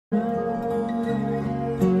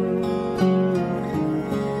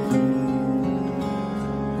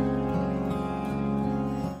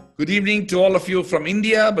Good evening to all of you from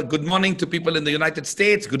India, but good morning to people in the United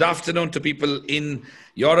States. Good afternoon to people in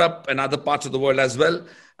Europe and other parts of the world as well.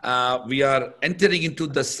 We are entering into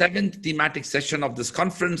the 7th thematic session of this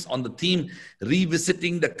conference on the theme,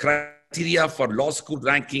 Revisiting the Criteria for Law School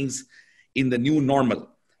Rankings in the New Normal.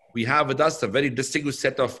 We have with us a very distinguished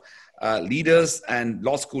set of leaders and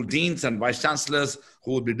law school deans and vice chancellors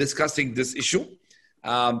who will be discussing this issue.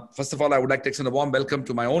 First of all, I would like to extend a warm welcome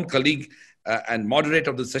to my own colleague and moderator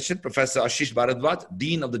of the session, Professor Ashish Bharadwaj,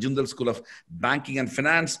 Dean of the Jindal School of Banking and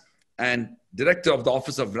Finance and Director of the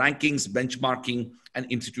Office of Rankings, Benchmarking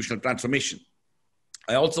and Institutional Transformation.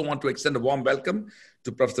 I also want to extend a warm welcome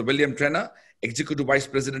to Professor William Treanor, Executive Vice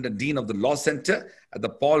President and Dean of the Law Center at the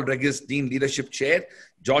Paul Regis Dean Leadership Chair,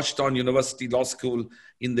 Georgetown University Law School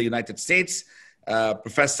in the United States.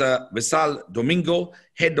 Professor Wesahl Domingo,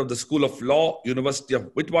 Head of the School of Law, University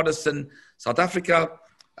of Witwatersrand, South Africa.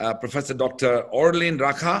 Professor Dr. Aurélien,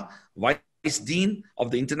 RACCAH, Vice Dean of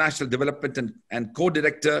the International Development and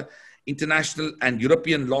Co-Director, International and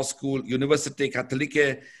European Law School, Université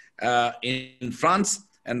Catholique in France.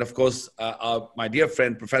 And of course, my dear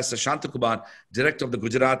friend, Professor Shanthakumar, Director of the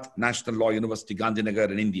Gujarat National Law University, Gandhinagar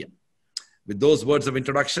in India. With those words of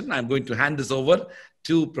introduction, I'm going to hand this over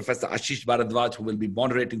to Professor Ashish Bharadwaj, who will be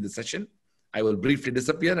moderating the session. I will briefly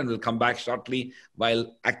disappear and will come back shortly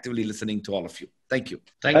while actively listening to all of you. Thank you.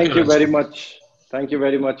 Thank you very much. Thank you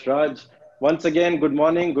very much, Raj. Once again, good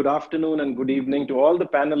morning, good afternoon, and good evening to all the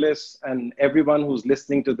panelists and everyone who's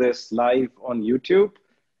listening to this live on YouTube.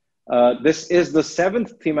 This is the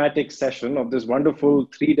 7th thematic session of this wonderful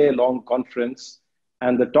 3-day-long conference.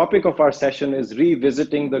 And the topic of our session is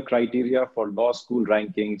revisiting the criteria for law school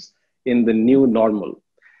rankings in the new normal.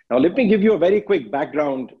 Now, let me give you a very quick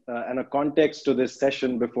background and a context to this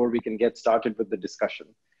session before we can get started with the discussion.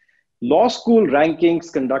 Law school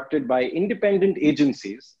rankings conducted by independent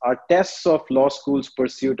agencies are tests of law school's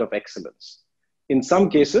pursuit of excellence. In some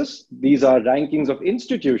cases, these are rankings of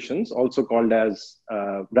institutions, also called as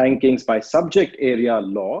rankings by subject area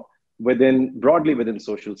law, broadly within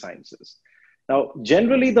social sciences. Now,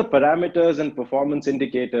 generally, the parameters and performance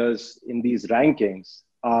indicators in these rankings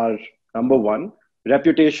are, number one,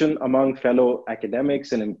 reputation among fellow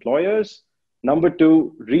academics and employers. Number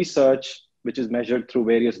two, research, which is measured through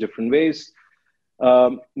various different ways.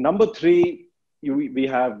 Number three, we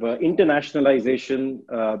have internationalization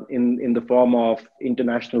in the form of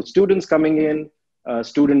international students coming in,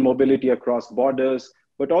 student mobility across borders,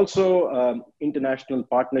 but also international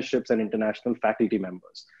partnerships and international faculty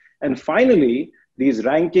members. And finally, these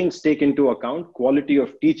rankings take into account quality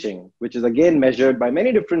of teaching, which is again measured by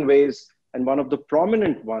many different ways. And one of the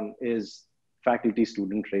prominent one is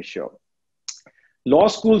faculty-student ratio. Law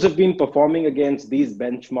schools have been performing against these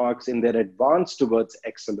benchmarks in their advance towards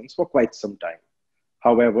excellence for quite some time.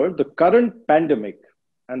 However, the current pandemic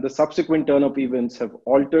and the subsequent turn of events have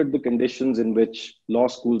altered the conditions in which law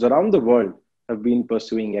schools around the world have been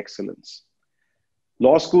pursuing excellence.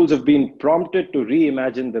 Law schools have been prompted to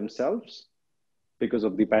reimagine themselves because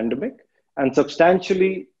of the pandemic, and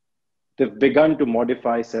substantially, they've begun to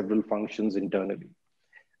modify several functions internally.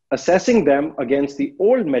 Assessing them against the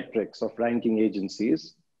old metrics of ranking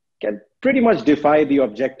agencies can pretty much defy the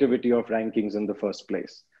objectivity of rankings in the first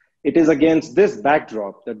place. It is against this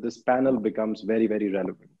backdrop that this panel becomes very, very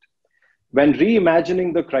relevant. When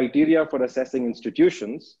reimagining the criteria for assessing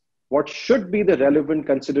institutions, what should be the relevant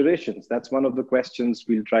considerations? That's one of the questions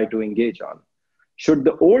we'll try to engage on. Should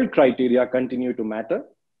the old criteria continue to matter?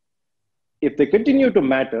 If they continue to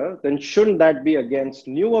matter, then shouldn't that be against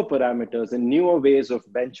newer parameters and newer ways of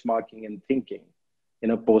benchmarking and thinking in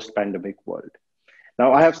a post-pandemic world?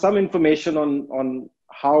 Now, I have some information on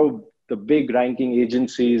how the big ranking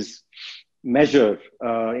agencies measure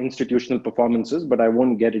institutional performances, but I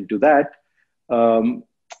won't get into that.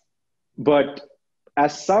 But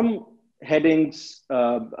as someone heading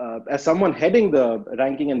the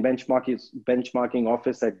ranking and benchmarking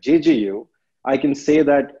office at JGU, I can say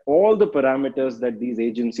that all the parameters that these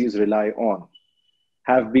agencies rely on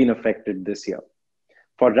have been affected this year.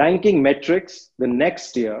 For ranking metrics, the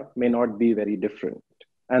next year may not be very different.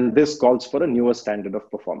 And this calls for a newer standard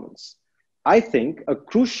of performance. I think a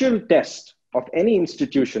crucial test of any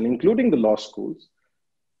institution, including the law schools,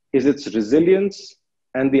 is its resilience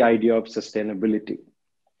and the idea of sustainability.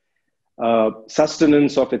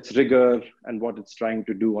 Sustenance of its rigor and what it's trying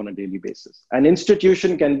to do on a daily basis. An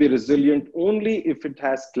institution can be resilient only if it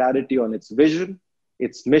has clarity on its vision,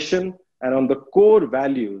 its mission, and on the core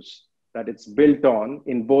values that it's built on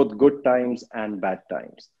in both good times and bad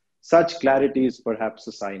times. Such clarity is perhaps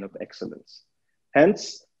a sign of excellence.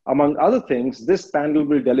 Hence, Among other things, this panel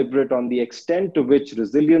will deliberate on the extent to which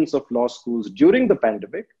resilience of law schools during the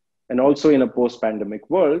pandemic and also in a post-pandemic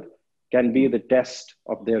world can be the test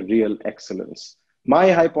of their real excellence.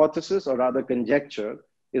 My hypothesis, or rather conjecture,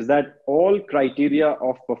 is that all criteria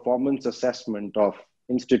of performance assessment of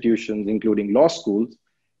institutions, including law schools,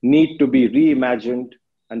 need to be reimagined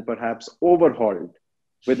and perhaps overhauled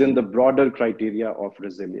within the broader criteria of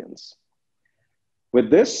resilience. With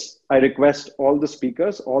this, I request all the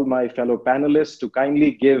speakers, all my fellow panelists, to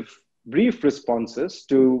kindly give brief responses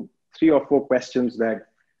to 3 or 4 questions that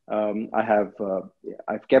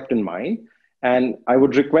I've kept in mind. And I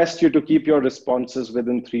would request you to keep your responses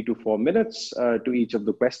within 3 to 4 minutes to each of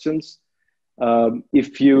the questions.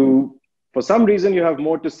 If you, for some reason, you have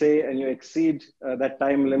more to say and you exceed that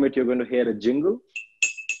time limit, you're going to hear a jingle,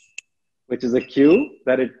 which is a cue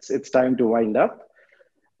that it's time to wind up.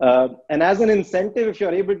 And as an incentive, if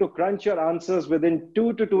you're able to crunch your answers within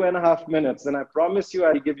 2 to 2.5 minutes, then I promise you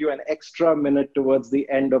I'll give you an extra minute towards the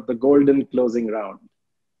end of the golden closing round.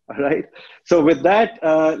 All right. So with that,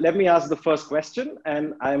 let me ask the first question.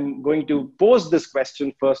 And I'm going to pose this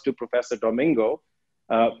question first to Professor Domingo,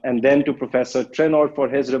 and then to Professor Treanor for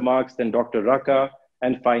his remarks, then Dr. RACCAH,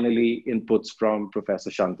 and finally inputs from Professor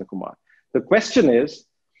Shanthakumar. The question is,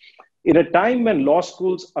 in a time when law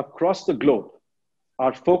schools across the globe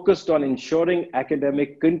are focused on ensuring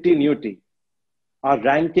academic continuity, are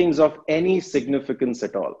rankings of any significance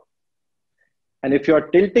at all? And if you're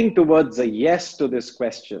tilting towards a yes to this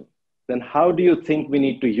question, then how do you think we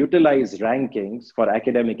need to utilize rankings for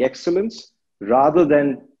academic excellence rather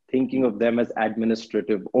than thinking of them as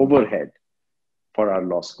administrative overhead for our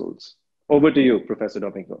law schools? Over to you, Professor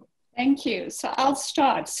Domingo. Thank you. So I'll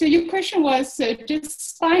start. So your question was,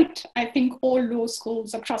 despite, I think, all law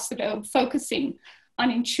schools across the globe focusing on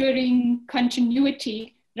ensuring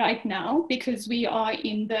continuity right now, because we are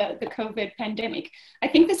in the COVID pandemic, I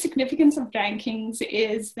think the significance of rankings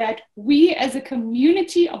is that we as a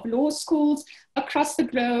community of law schools across the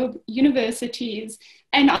globe, universities,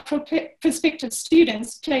 and our prospective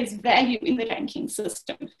students place value in the ranking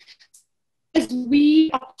system. As we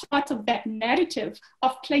are part of that narrative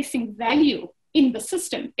of placing value in the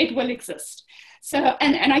system, it will exist. So,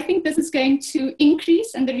 and I think this is going to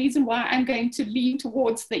increase, and the reason why I'm going to lean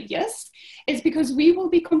towards the yes is because we will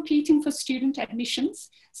be competing for student admissions.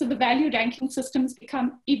 So the value ranking systems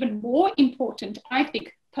become even more important, I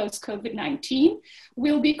think, post-COVID-19.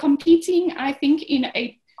 We'll be competing, I think, in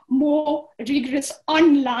a more rigorous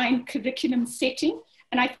online curriculum setting.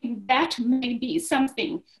 And I think that may be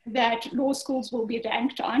something that law schools will be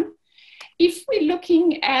ranked on. If we're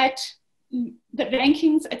looking at the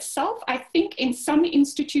rankings itself, I think in some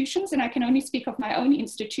institutions, and I can only speak of my own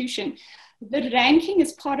institution, the ranking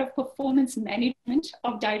is part of performance management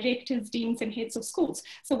of directors, deans, and heads of schools.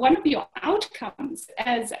 So one of your outcomes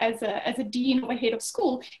as a dean or a head of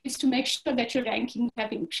school is to make sure that your rankings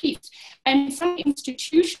have increased. And in some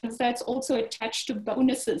institutions, that's also attached to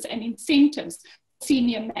bonuses and incentives,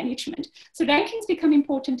 senior management. So rankings become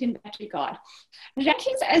important in that regard.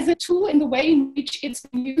 Rankings as a tool in the way in which it's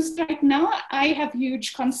used right now, I have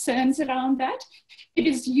huge concerns around that. It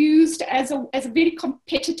is used as a very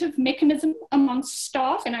competitive mechanism amongst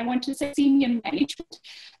staff, and I want to say senior management.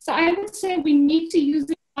 So I would say we need to use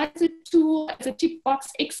it as a tool, as a tick box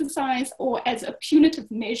exercise, or as a punitive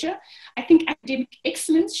measure. I think academic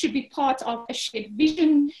excellence should be part of a shared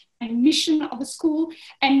vision and mission of a school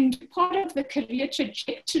and part of the career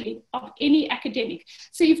trajectory of any academic.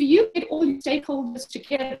 So if you get all your stakeholders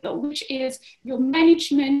together, which is your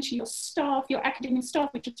management, your staff, your academic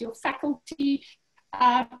staff, which is your faculty,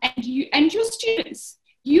 and your students,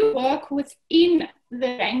 you work within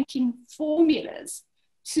the ranking formulas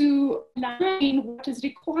to align what is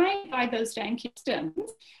required by those ranking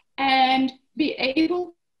systems and be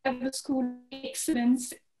able to have the school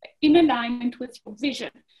excellence in alignment with your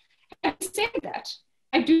vision. Having said that,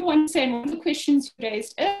 I do want to say, and one of the questions you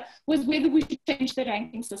raised was whether we should change the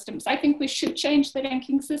ranking systems. I think we should change the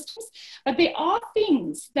ranking systems, but there are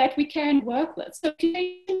things that we can work with. So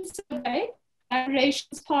survey,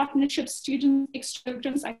 collaborations, partnerships, student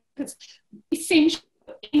extrograms, I think is essential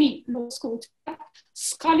for any law school to have.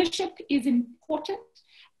 Scholarship is important.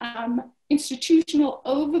 Institutional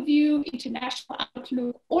overview, international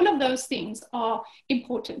outlook, all of those things are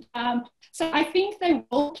important. So I think they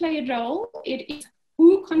will play a role. It is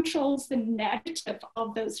who controls the narrative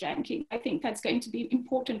of those rankings. I think that's going to be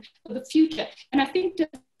important for the future. And I think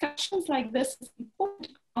discussions like this is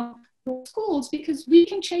important for schools because we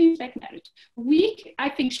can change that narrative. We, I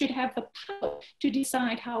think, should have the power to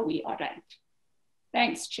decide how we are ranked.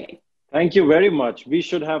 Thanks, Jay. Thank you very much. We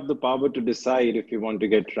should have the power to decide if we want to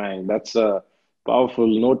get ranked. That's a powerful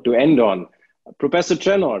note to end on. Professor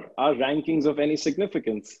Treanor, are rankings of any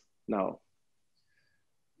significance now?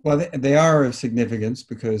 Well, they are of significance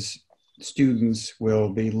because students will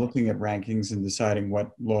be looking at rankings and deciding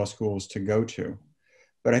what law schools to go to.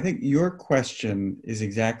 But I think your question is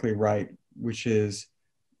exactly right, which is,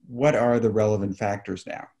 what are the relevant factors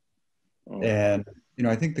now? And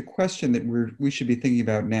I think the question that we should be thinking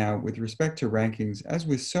about now with respect to rankings, as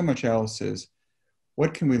with so much else, is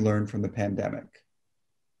what can we learn from the pandemic,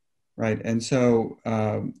 right? And so,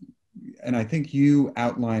 and I think you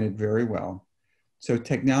outline it very well. So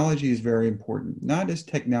technology is very important, not as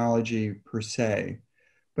technology per se,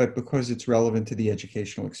 but because it's relevant to the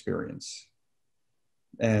educational experience.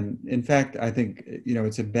 And in fact, I think,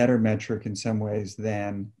 it's a better metric in some ways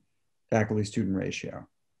than faculty-student ratio.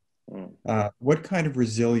 What kind of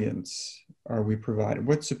resilience are we providing?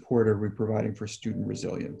 What support are we providing for student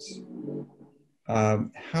resilience?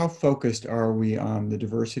 How focused are we on the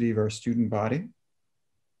diversity of our student body?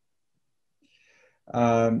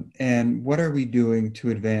 And what are we doing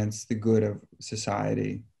to advance the good of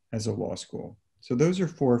society as a law school? So those are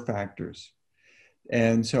 4 factors.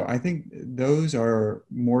 And so I think those are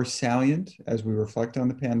more salient as we reflect on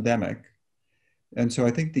the pandemic. And so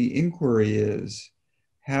I think the inquiry is,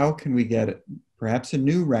 how can we get perhaps a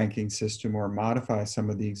new ranking system or modify some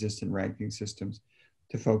of the existing ranking systems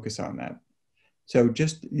to focus on that? So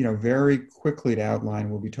just, very quickly to outline,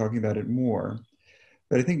 we'll be talking about it more.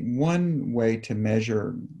 But I think one way to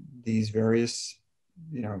measure these various,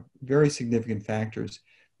 very significant factors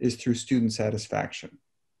is through student satisfaction.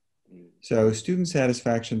 So student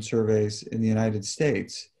satisfaction surveys in the United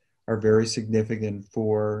States are very significant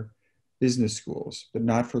for business schools, but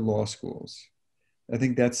not for law schools. I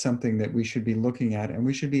think that's something that we should be looking at, and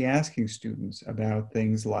we should be asking students about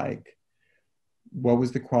things like, what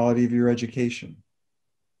was the quality of your education?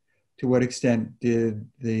 To what extent did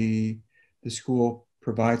the school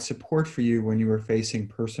provide support for you when you were facing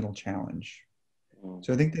personal challenge?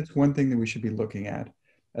 So I think that's one thing that we should be looking at.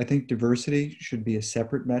 I think diversity should be a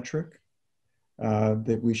separate metric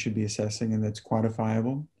that we should be assessing, and that's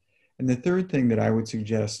quantifiable. And the third thing that I would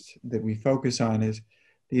suggest that we focus on is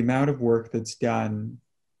the amount of work that's done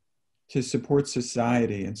to support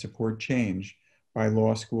society and support change by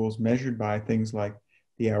law schools, measured by things like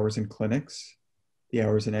the hours in clinics, the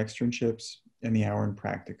hours in externships, and the hour in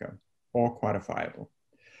practica, all quantifiable.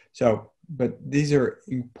 So, but these are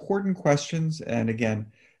important questions. And again,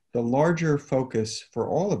 the larger focus for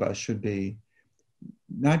all of us should be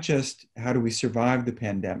not just how do we survive the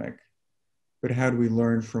pandemic, but how do we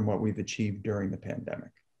learn from what we've achieved during the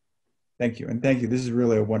pandemic? Thank you. And thank you. This is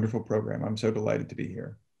really a wonderful program. I'm so delighted to be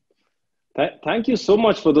here. Thank you so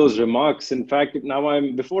much for those remarks. In fact, now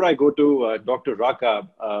before I go to Dr. RACCAH,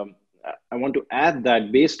 I want to add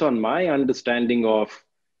that based on my understanding of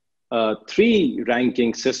 3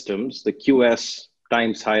 ranking systems, the QS,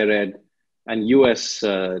 Times Higher Ed, and US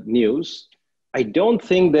News, I don't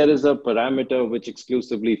think there is a parameter which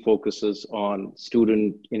exclusively focuses on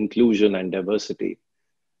student inclusion and diversity,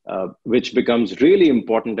 which becomes really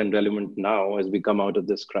important and relevant now as we come out of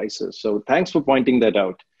this crisis. So thanks for pointing that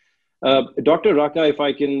out. Dr. RACCAH, if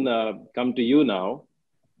I can come to you now,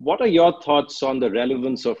 what are your thoughts on the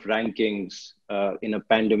relevance of rankings in a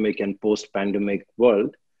pandemic and post-pandemic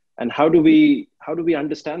world? And how do we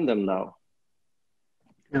understand them now?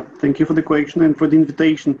 Yeah, thank you for the question and for the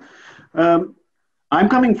invitation. I'm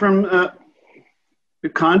coming from a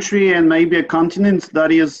country and maybe a continent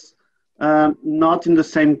that is not in the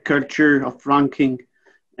same culture of ranking.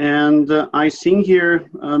 And I think here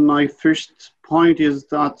my first point is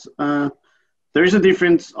that there is a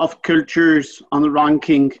difference of cultures on the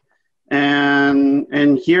ranking.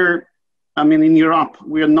 And here, I mean, in Europe,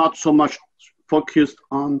 we are not so much focused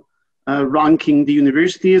on ranking the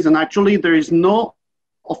universities. And actually, there is no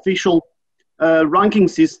official ranking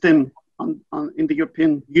system in the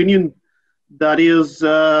European Union that is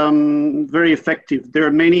very effective. There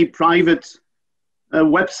are many private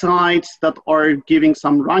websites that are giving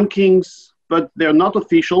some rankings, but they're not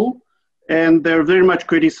official and they're very much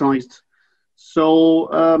criticized. So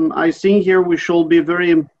I think here we should be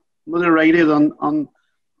very moderated on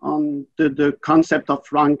the concept of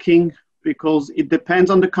ranking, because it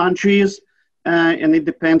depends on the countries and it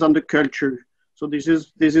depends on the culture. So this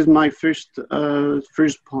is my first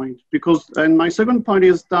point. And my second point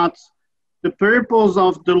is that the purpose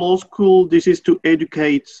of the law school, this is to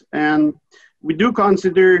educate. And we do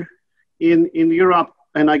consider in Europe,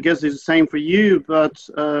 and I guess it's the same for you, but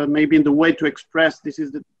maybe in the way to express this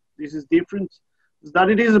is different, is that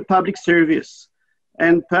it is a public service.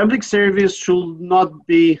 And public service should not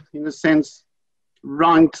be, in a sense,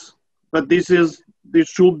 ranked, but this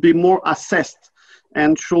should be more assessed,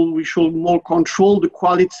 and we should more control the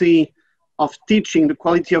quality of teaching, the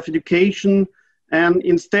quality of education, and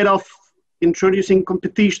instead of introducing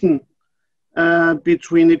competition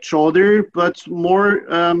between each other, but more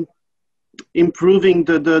improving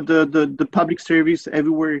the public service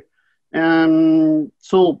everywhere. And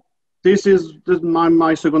so this is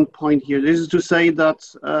my second point here. This is to say that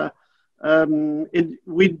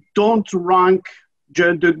we don't rank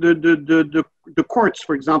the courts,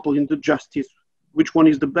 for example, in the justice, which one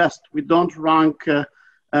is the best. We don't rank,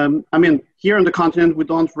 I mean, here on the continent, we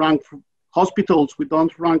don't rank hospitals, we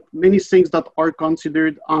don't rank many things that are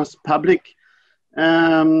considered as public.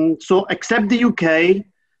 So except the UK,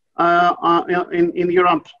 in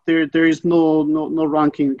Europe, there is no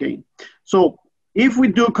ranking again. So if we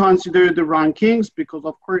do consider the rankings, because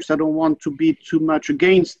of course I don't want to be too much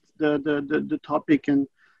against the topic,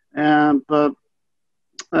 but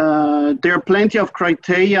there are plenty of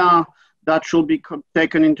criteria that should be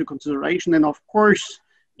taken into consideration. And of course,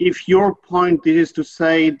 if your point is to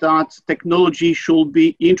say that technology should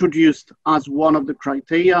be introduced as one of the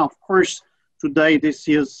criteria, of course, today this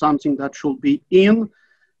is something that should be in,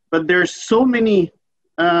 but there's so many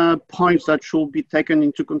points that should be taken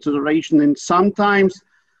into consideration. And sometimes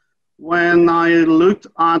when I looked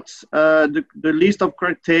at the list of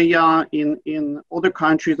criteria in other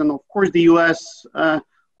countries, and of course the US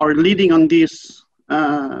are leading on this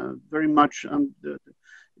very much.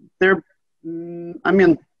 There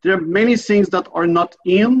are many things that are not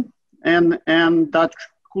in and that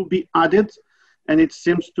could be added. And it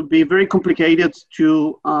seems to be very complicated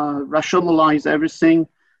to rationalize everything.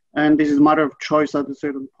 And this is a matter of choice at a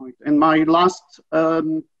certain point. And my last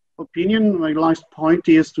opinion, my last point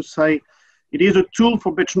is to say it is a tool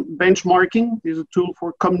for benchmarking. It is a tool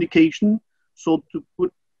for communication. So to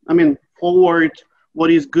put, forward what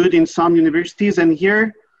is good in some universities. And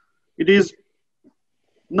here it is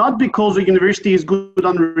not because a university is good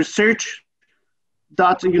on research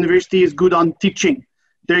that a university is good on teaching.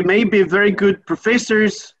 There may be very good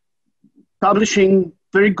professors publishing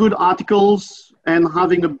very good articles and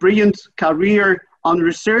having a brilliant career on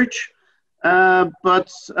research,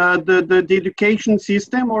 but the education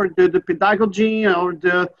system or the pedagogy or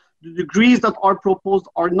the degrees that are proposed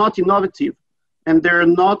are not innovative. And they're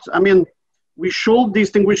not, we should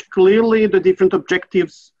distinguish clearly the different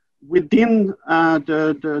objectives within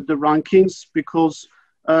the rankings, because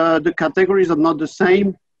the categories are not the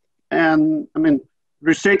same. And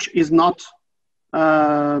research is not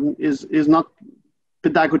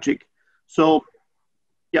pedagogic. So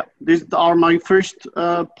yeah, these are my first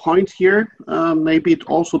point here. Maybe it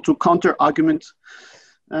also to counter argument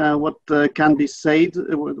what can be said.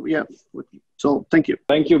 Yeah. So thank you.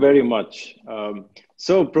 Thank you very much.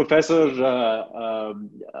 So Professor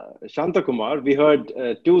Shanthakumar, we heard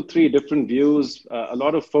 2-3 different views, a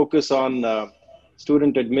lot of focus on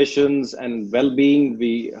student admissions and well-being.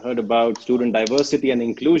 We heard about student diversity and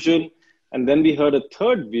inclusion. And then we heard a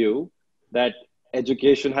third view that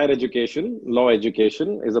education, higher education, law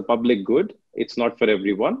education is a public good. It's not for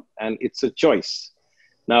everyone, and it's a choice.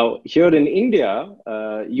 Now, here in India,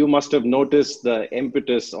 you must have noticed the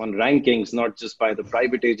impetus on rankings, not just by the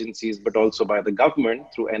private agencies, but also by the government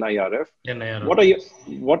through NIRF.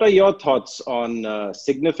 What are your thoughts on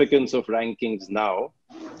significance of rankings now,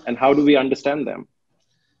 and how do we understand them?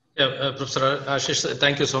 Yeah, Professor Ashish,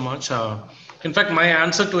 thank you so much. In fact, my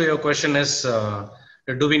answer to your question is,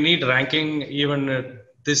 do we need ranking even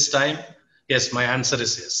this time? Yes, my answer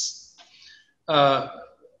is yes.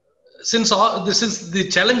 Since this is the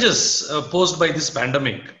challenges posed by this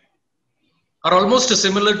pandemic are almost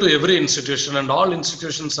similar to every institution, and all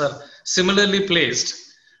institutions are similarly placed,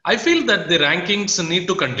 I feel that the rankings need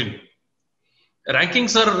to continue.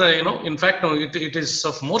 Rankings are, in fact, it is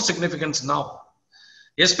of more significance now,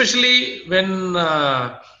 especially when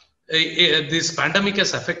this pandemic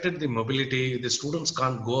has affected the mobility. The students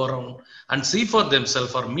can't go around and see for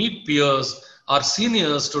themselves or meet peers or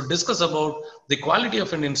seniors to discuss about the quality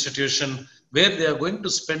of an institution where they are going to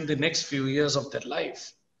spend the next few years of their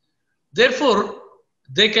life. Therefore,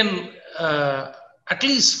 they can at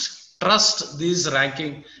least trust these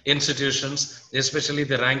ranking institutions, especially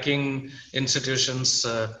the ranking institutions,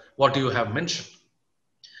 what you have mentioned.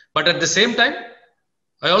 But at the same time,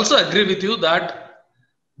 I also agree with you that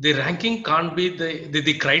the ranking can't be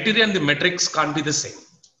the criteria and the metrics can't be the same.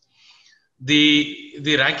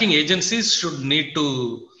 The ranking agencies should need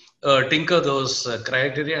to tinker those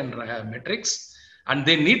criteria and metrics, and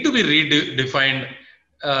they need to be redefined,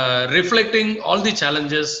 reflecting all the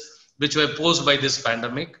challenges which were posed by this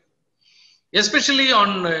pandemic, especially on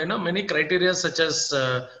many criteria such as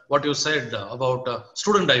what you said about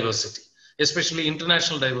student diversity, especially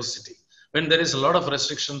international diversity. When there is a lot of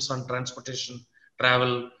restrictions on transportation,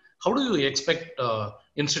 travel, how do you expect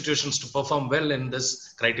institutions to perform well in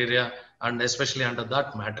this criteria and especially under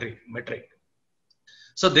that metric?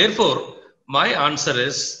 So therefore, my answer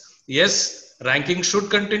is yes, ranking should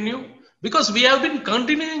continue because we have been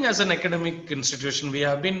continuing as an academic institution. We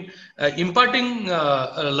have been imparting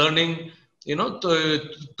learning,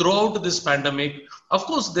 throughout this pandemic. Of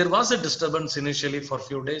course, there was a disturbance initially for a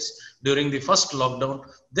few days during the first lockdown.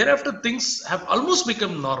 Thereafter, things have almost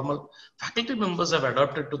become normal. Faculty members have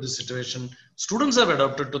adapted to the situation. Students have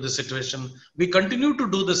adapted to the situation. We continue to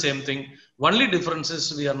do the same thing. Only difference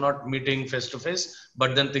is we are not meeting face to face,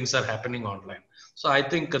 but then things are happening online. So I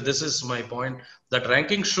think this is my point, that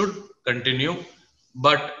ranking should continue,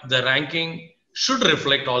 but the ranking should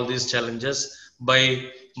reflect all these challenges by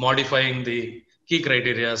modifying the key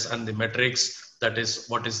criteria and the metrics. That is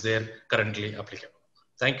what is there currently applicable.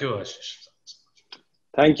 Thank you, Ashish.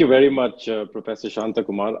 Thank you very much, Professor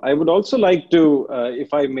Shanthakumar. I would also like to,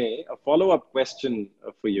 if I may, a follow-up question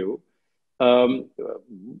for you.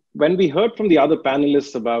 When we heard from the other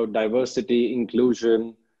panelists about diversity,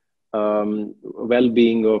 inclusion,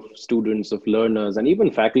 well-being of students, of learners, and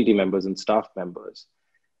even faculty members and staff members,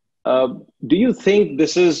 do you think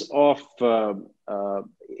this is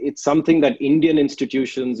it's something that Indian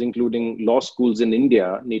institutions, including law schools in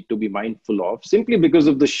India, need to be mindful of, simply because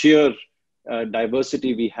of the sheer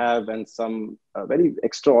diversity we have and some very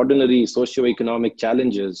extraordinary socioeconomic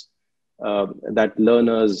challenges that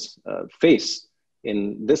learners face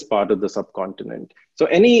in this part of the subcontinent? So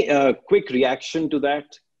any quick reaction to that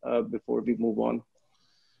before we move on?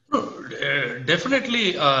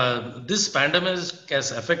 Definitely, this pandemic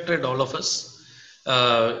has affected all of us,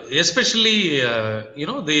 especially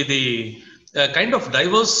the kind of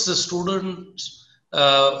diverse students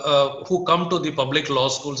who come to the public law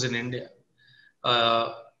schools in India,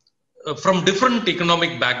 from different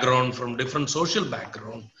economic background, from different social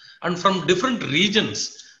background, and from different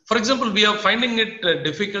regions. For example, we are finding it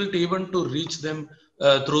difficult even to reach them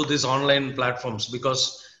through these online platforms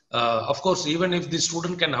because of course, even if the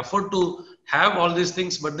student can afford to have all these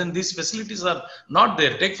things, but then these facilities are not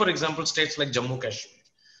there. Take, for example, states like Jammu Kashmir,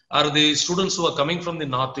 or the students who are coming from the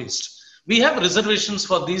Northeast. We have reservations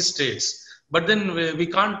for these states, but then we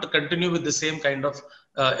can't continue with the same kind of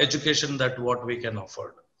education that what we can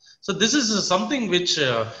afford. So this is something which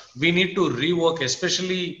we need to rework,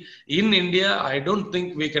 especially in India. I don't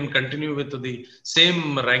think we can continue with the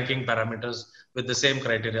same ranking parameters, with the same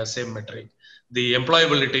criteria, same metric. The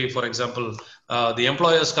employability, for example, the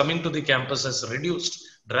employers coming to the campus has reduced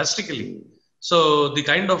drastically. So the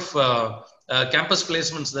kind of campus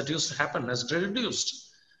placements that used to happen has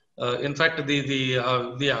reduced. In fact, the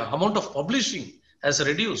amount of publishing has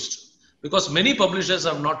reduced because many publishers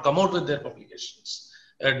have not come out with their publications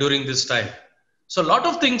during this time. So a lot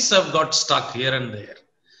of things have got stuck here and there.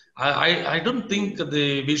 I don't think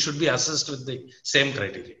we should be assessed with the same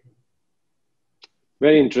criteria.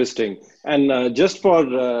 Very interesting. And just for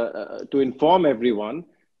to inform everyone,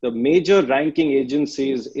 the major ranking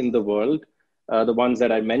agencies in the world, the ones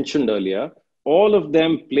that I mentioned earlier, all of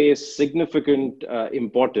them place significant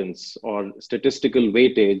importance or statistical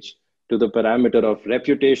weightage to the parameter of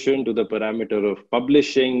reputation, to the parameter of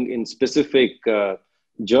publishing in specific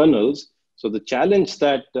journals. So the challenge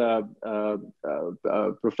that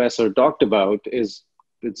Professor talked about it's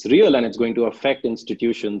real and it's going to affect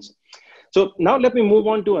institutions. So now let me move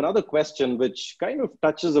on to another question, which kind of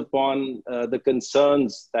touches upon the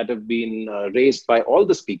concerns that have been raised by all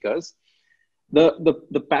the speakers.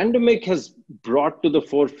 The pandemic has brought to the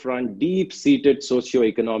forefront deep-seated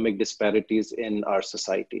socioeconomic disparities in our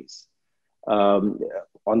societies, on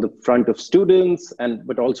the front of students,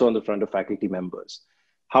 but also on the front of faculty members.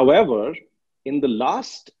 However, in the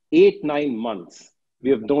last 8-9 months, we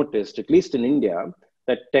have noticed, at least in India,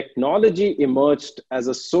 that technology emerged as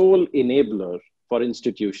a sole enabler for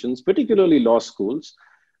institutions, particularly law schools,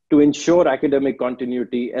 to ensure academic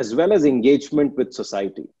continuity as well as engagement with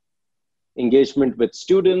society, engagement with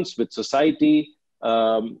students, with society,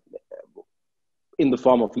 in the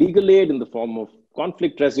form of legal aid, in the form of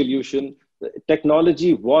conflict resolution.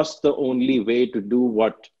 Technology was the only way to do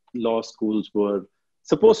what law schools were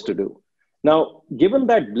supposed to do. Now, given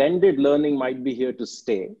that blended learning might be here to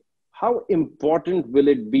stay, how important will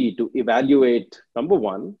it be to evaluate, number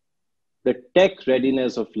one, the tech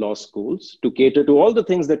readiness of law schools to cater to all the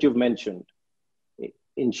things that you've mentioned,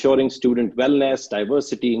 ensuring student wellness,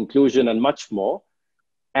 diversity, inclusion, and much more,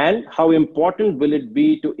 And how important will it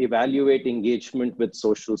be to evaluate engagement with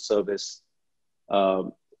social service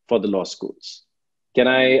for the law schools? Can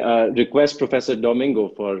I request Professor Domingo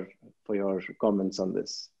for your comments on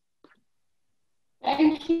this?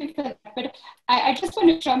 Thank you for that. But I just want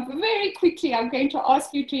to jump very quickly. I'm going to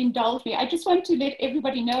ask you to indulge me. I just want to let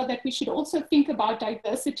everybody know that we should also think about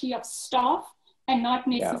diversity of staff and not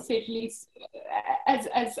necessarily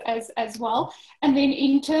as well. And then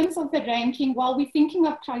in terms of the ranking, while we're thinking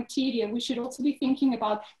of criteria, we should also be thinking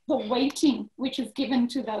about the weighting which is given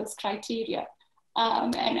to those criteria.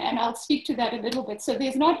 And I'll speak to that a little bit. So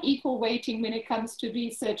there's not equal weighting when it comes to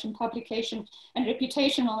research and publication and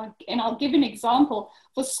reputation. And I'll give an example.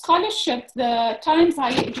 For scholarship, the Times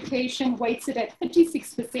Higher Education weights it at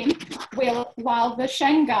 36%, while the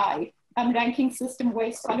Shanghai ranking system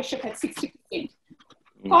weights scholarship at 60%.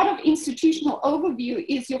 Part of institutional overview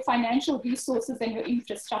is your financial resources and your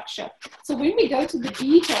infrastructure. So when we go to the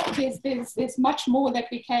detail, there's much more that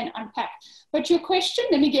we can unpack. But your question,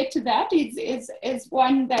 let me get to that, is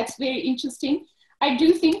one that's very interesting. I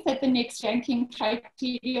do think that the next ranking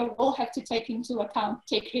criteria will have to take into account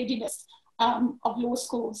tech readiness of law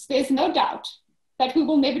schools. There's no doubt that we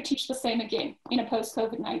will never teach the same again in a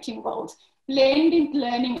post-COVID-19 world. Blended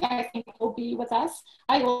learning, I think, will be with us.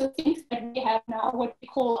 I also think that we have now what we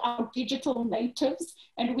call our digital natives,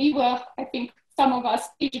 and we were, I think, some of us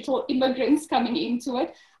digital immigrants coming into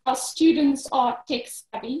it. Our students are tech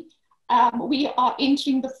savvy. We are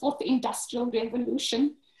entering the fourth industrial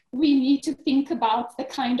revolution. We need to think about the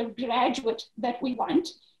kind of graduate that we want.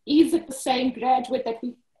 Is it the same graduate that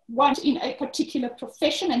we want in a particular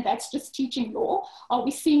profession, and that's just teaching law? Are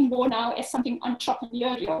we seeing law now as something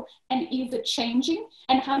entrepreneurial, and is it changing?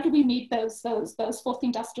 And how do we meet those fourth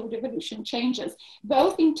industrial revolution changes,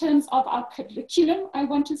 both in terms of our curriculum, I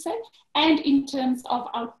want to say, and in terms of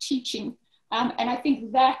our teaching? And I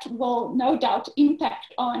think that will no doubt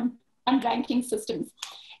impact on ranking systems.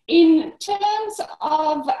 In terms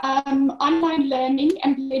of online learning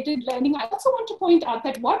and blended learning, I also want to point out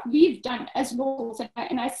that what we've done as laws,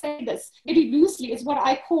 and I say this very loosely, is what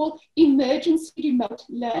I call emergency remote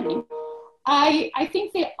learning. I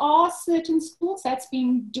think there are certain schools that's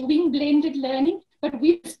been doing blended learning, but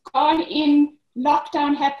we've gone in,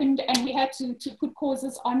 lockdown happened, and we had to put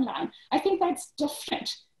courses online. I think that's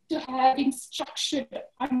different to having structured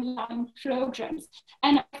online programs.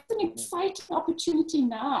 And it's an exciting opportunity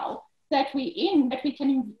now that we're in, that we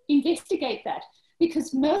can investigate that,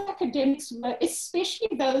 because most academics were,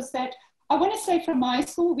 especially those that, I want to say from my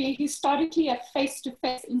school, we're historically a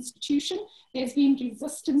face-to-face institution. There's been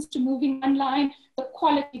resistance to moving online. The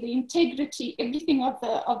quality, the integrity, everything of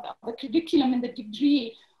the curriculum and the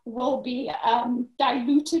degree will be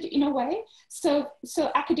diluted in a way. So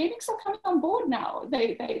academics are coming on board now.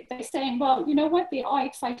 They're saying, well, you know what, there are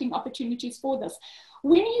exciting opportunities for this.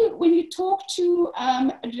 When you talk to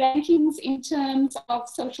rankings in terms of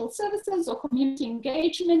social services or community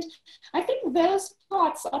engagement, I think those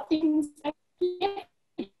parts are things that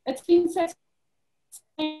it's things that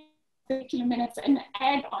curriculum minutes and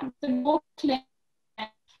add on the more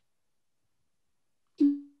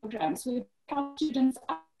programs with students.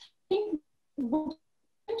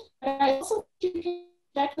 I also think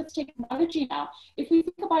that with technology now, if we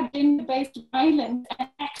think about gender-based violence and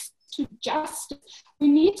access to justice, we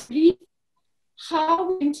need to read how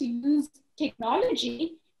we're going to use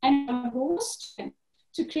technology and laws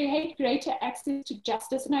to create greater access to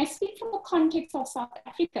justice. And I speak from the context of South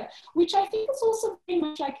Africa, which I think is also very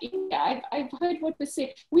much like India. I've heard what was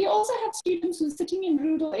said. We also have students who are sitting in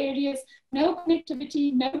rural areas, no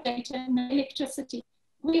connectivity, no data, no electricity.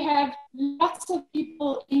 We have lots of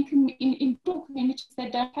people in poor communities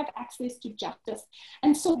that don't have access to justice.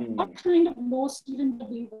 And so what kind of law student do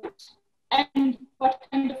we want? And what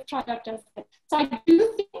kind of product does that? So I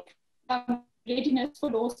do think readiness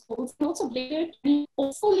for law schools and also blended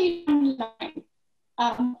or fully online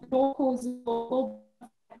law courses will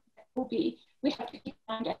be, we have to keep in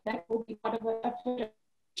mind that will be part of a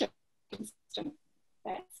system.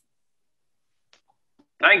 Thanks.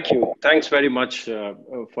 Thank you. Thanks very much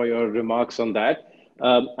for your remarks on that.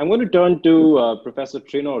 I'm going to turn to Professor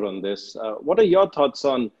Treanor on this. What are your thoughts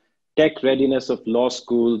on tech readiness of law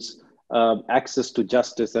schools, access to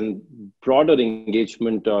justice, and broader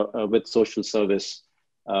engagement with social service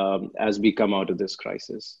as we come out of this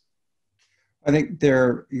crisis? I think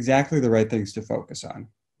they're exactly the right things to focus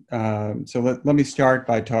on. So let me start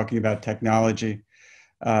by talking about technology.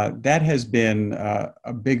 That has been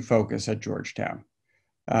a big focus at Georgetown.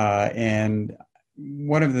 And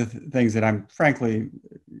one of the things that I'm frankly,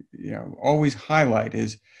 always highlight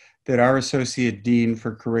is that our Associate Dean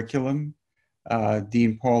for Curriculum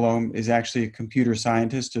Dean Paulom is actually a computer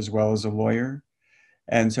scientist as well as a lawyer.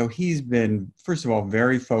 And so he's been, first of all,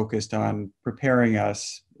 very focused on preparing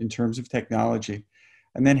us in terms of technology,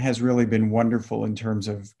 and then has really been wonderful in terms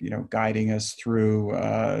of, guiding us through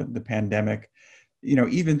the pandemic,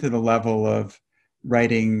 even to the level of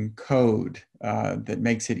writing code that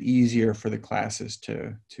makes it easier for the classes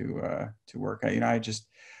to work.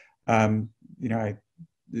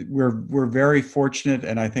 We're very fortunate,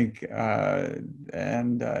 and I think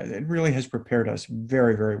it really has prepared us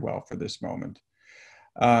very, very well for this moment.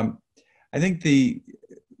 I think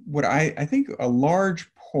I think a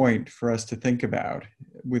large point for us to think about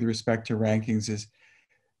with respect to rankings is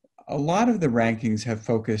a lot of the rankings have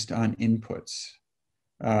focused on inputs,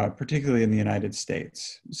 particularly in the United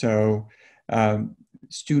States. So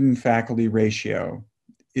student-faculty ratio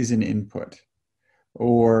is an input.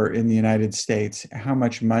 Or in the United States, how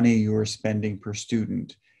much money you are spending per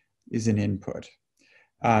student is an input.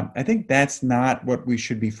 I think that's not what we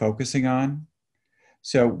should be focusing on.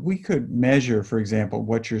 So we could measure, for example,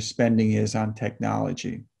 what your spending is on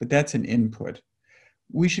technology, but that's an input.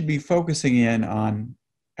 We should be focusing in on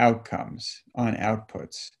outcomes, on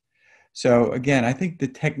outputs. So again, I think the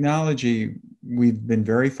technology, we've been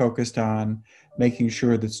very focused on making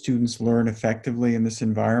sure that students learn effectively in this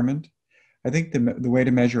environment. I think the way to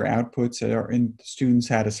measure outputs are in student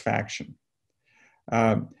satisfaction.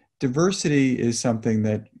 Diversity is something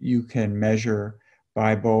that you can measure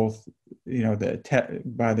by both,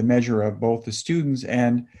 by the measure of both the students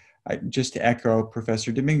and, just to echo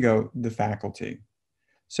Professor Domingo, the faculty.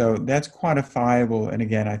 So that's quantifiable, and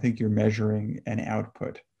again, I think you're measuring an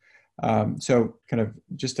output. So kind of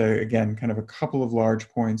just again, kind of a couple of large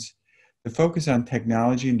points. The focus on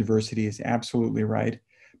technology and diversity is absolutely right.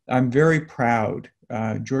 I'm very proud.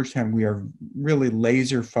 Georgetown, we are really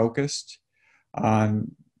laser focused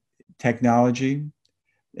on technology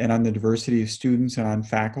and on the diversity of students and on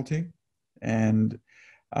faculty. And,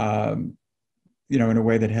 in a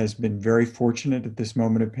way that has been very fortunate at this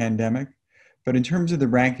moment of pandemic. But in terms of the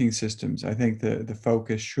ranking systems, I think the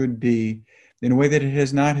focus should be, in a way that it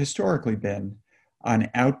has not historically been, on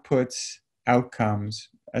outputs, outcomes,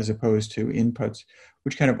 as opposed to inputs,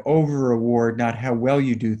 which kind of over-reward not how well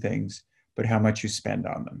you do things, but how much you spend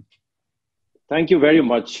on them. Thank you very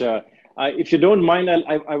much. If you don't mind,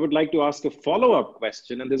 I would like to ask a follow-up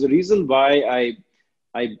question. And there's a reason why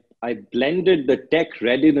I blended the tech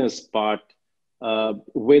readiness part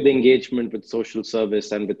with engagement with social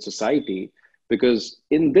service and with society, because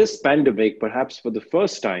in this pandemic, perhaps for the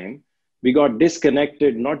first time, we got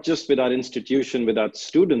disconnected, not just with our institution, with our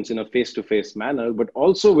students in a face-to-face manner, but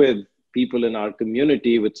also with people in our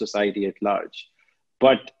community, with society at large.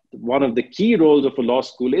 But one of the key roles of a law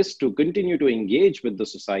school is to continue to engage with the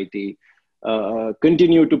society,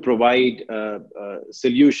 continue to provide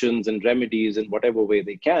solutions and remedies in whatever way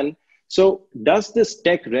they can. So does this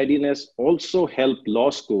tech readiness also help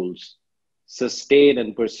law schools sustain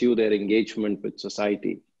and pursue their engagement with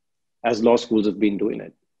society, as law schools have been doing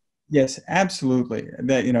it? Yes, absolutely.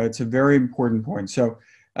 That, it's a very important point. So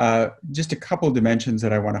just a couple of dimensions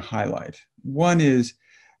that I want to highlight. One is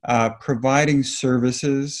providing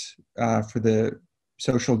services for the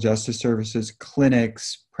social justice services,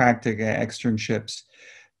 clinics, practica, externships.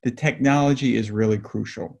 The technology is really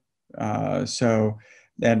crucial.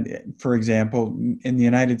 And for example, in the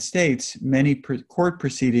United States, many court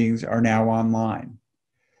proceedings are now online.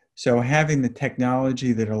 So having the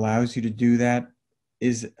technology that allows you to do that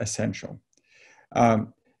is essential.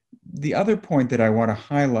 The other point that I want to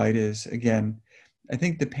highlight is, again, I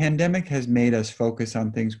think the pandemic has made us focus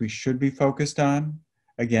on things we should be focused on.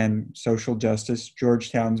 Again, social justice.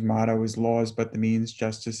 Georgetown's motto is law is but the means,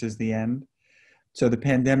 justice is the end. So the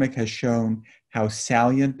pandemic has shown how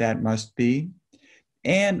salient that must be.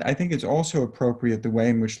 And I think it's also appropriate the way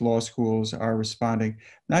in which law schools are responding,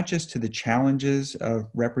 not just to the challenges of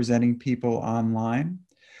representing people online,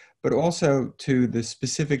 but also to the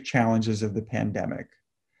specific challenges of the pandemic.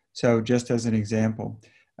 So just as an example,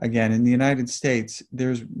 again, in the United States,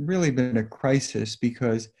 there's really been a crisis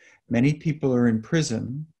because many people are in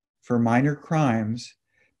prison for minor crimes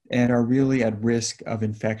and are really at risk of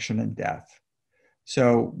infection and death.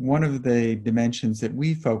 So one of the dimensions that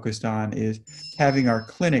we focused on is having our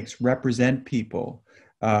clinics represent people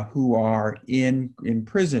who are in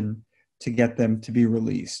prison to get them to be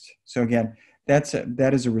released. So again,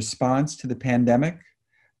 that is a response to the pandemic,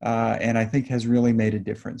 and I think has really made a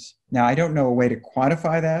difference. Now, I don't know a way to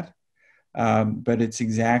quantify that, but it's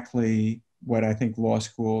exactly what I think law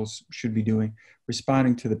schools should be doing,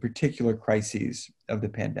 responding to the particular crises of the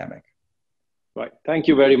pandemic. Right. Thank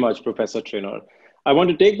you very much, Professor Treanor. I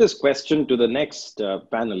want to take this question to the next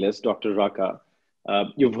panelist, Dr. RACCAH.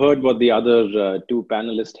 You've heard what the other two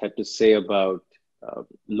panelists had to say about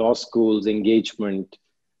law schools' engagement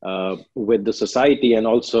with the society, and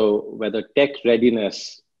also whether tech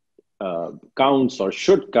readiness counts or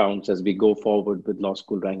should count as we go forward with law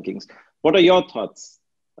school rankings. What are your thoughts,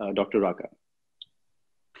 Dr. RACCAH?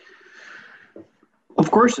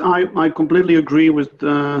 Of course, I completely agree with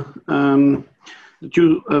the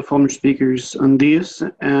two former speakers on this.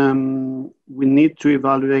 We need to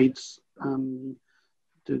evaluate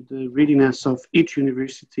the readiness of each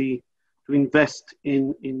university to invest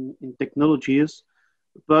in technologies.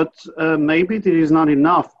 But maybe it is not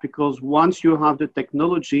enough, because once you have the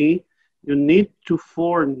technology, you need to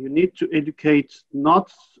educate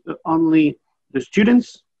not only the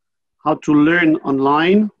students how to learn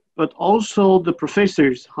online, but also the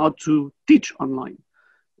professors how to teach online.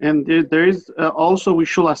 And there is also, we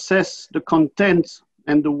should assess the content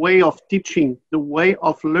and the way of teaching, the way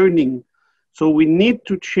of learning. So we need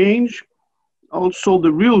to change also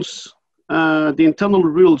the rules, the internal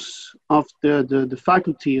rules of the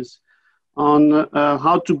faculties on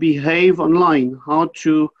how to behave online, how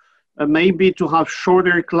to maybe to have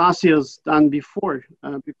shorter classes than before,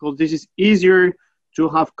 because this is easier to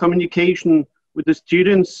have communication with the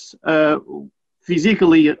students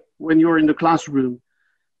physically when you're in the classroom.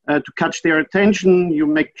 To catch their attention, you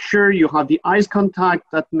make sure you have the eyes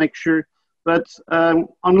contact, that make sure. But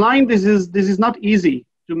online, this is not easy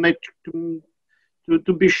to make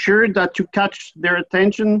to be sure that you catch their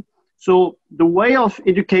attention. So the way of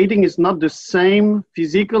educating is not the same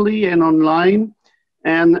physically and online,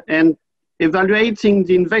 and evaluating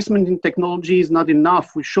the investment in technology is not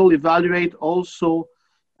enough. We should evaluate also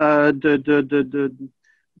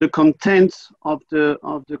the content of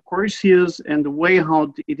the courses and the way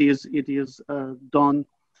how it is done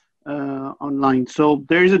online. So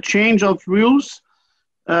there is a change of rules.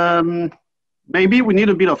 Maybe we need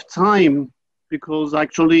a bit of time, because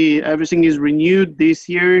actually everything is renewed this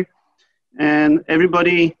year, and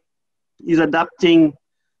everybody is adapting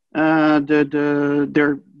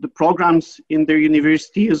the programs in their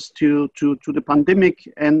universities to the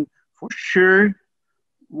pandemic. And for sure,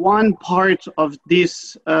 one part of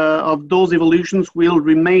this of those evolutions will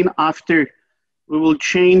remain after. We will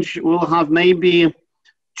change. We'll have maybe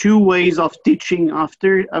two ways of teaching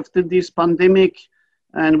after this pandemic,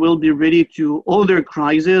 and we'll be ready to other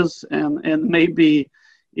crises. And maybe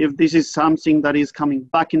if this is something that is coming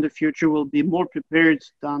back in the future, we'll be more prepared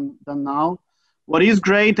than now. What is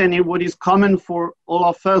great and what is common for all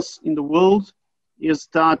of us in the world is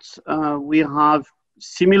that we have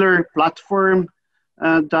similar platform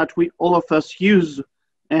that all of us use,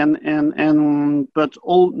 but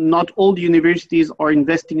not all the universities are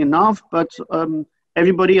investing enough, but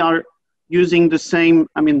everybody are using the same.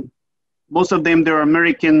 I mean, most of them, they're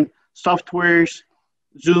American softwares,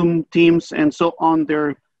 Zoom, Teams, and so on.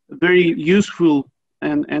 They're very useful,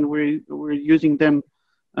 and we're using them,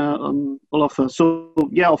 all of us. So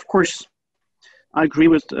yeah, of course, I agree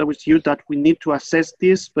with you that we need to assess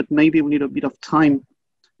this, but maybe we need a bit of time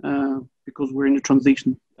because we're in a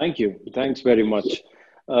transition. Thank you. Thanks very much.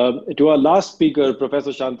 To our last speaker,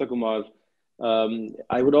 Professor Shanthakumar,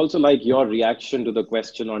 I would also like your reaction to the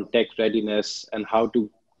question on tech readiness and how to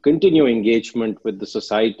continue engagement with the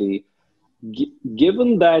society,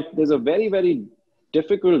 given that there's a very, very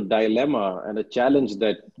difficult dilemma and a challenge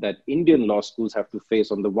that Indian law schools have to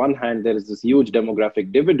face. On the one hand, there is this huge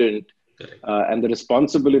demographic dividend and the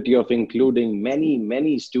responsibility of including many,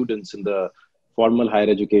 many students in the formal higher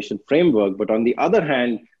education framework. But on the other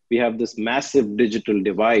hand, we have this massive digital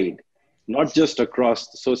divide, not just across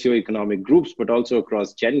the socioeconomic groups, but also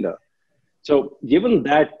across gender. So given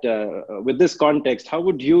that, with this context, how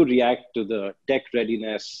would you react to the tech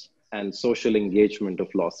readiness and social engagement of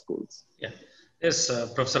law schools? Yeah. Yes,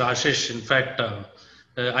 Professor Ashish, in fact,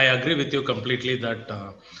 I agree with you completely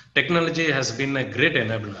that technology has been a great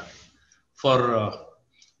enabler for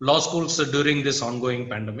law schools during this ongoing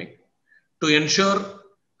pandemic to ensure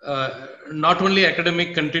not only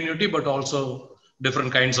academic continuity, but also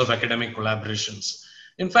different kinds of academic collaborations.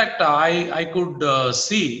 In fact, I could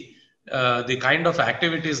see the kind of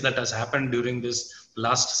activities that has happened during this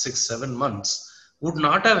last 6-7 months would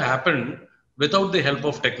not have happened without the help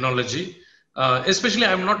of technology. Especially,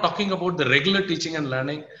 I'm not talking about the regular teaching and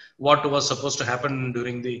learning, what was supposed to happen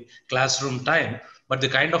during the classroom time, but the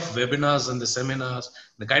kind of webinars and the seminars,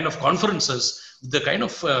 the kind of conferences, the kind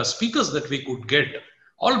of speakers that we could get,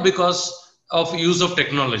 all because of use of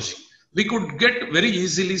technology. We could get very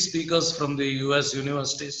easily speakers from the US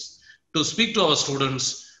universities to speak to our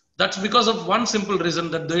students That's because of one simple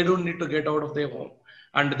reason, that they don't need to get out of their home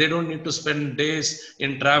and they don't need to spend days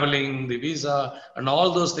in traveling, the visa and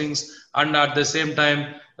all those things. And at the same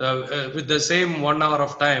time, with the same 1 hour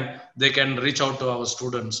of time, they can reach out to our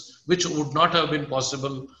students, which would not have been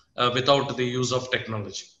possible without the use of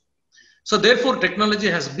technology. So therefore, technology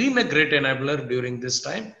has been a great enabler during this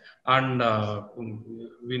time, and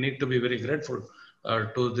we need to be very grateful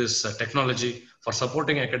to this technology for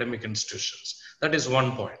supporting academic institutions. That is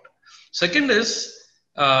one point. Second is,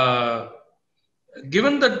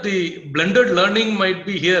 given that the blended learning might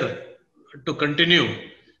be here to continue,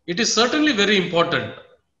 it is certainly very important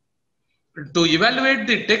to evaluate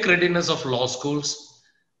the tech readiness of law schools,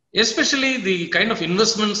 especially the kind of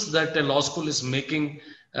investments that a law school is making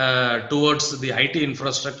towards the IT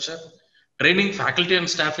infrastructure, training faculty and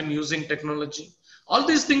staff in using technology. All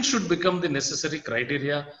these things should become the necessary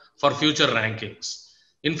criteria for future rankings.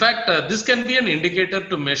 In fact, this can be an indicator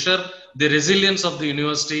to measure the resilience of the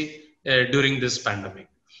university during this pandemic,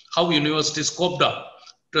 how universities coped up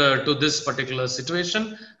to this particular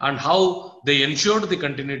situation and how they ensured the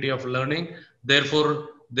continuity of learning. Therefore,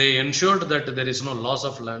 they ensured that there is no loss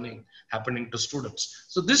of learning happening to students.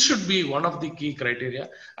 So this should be one of the key criteria.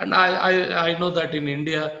 And I know that in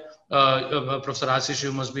India, Professor Ashish,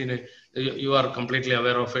 you are completely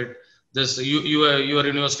aware of it. Your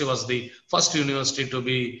university was the first university to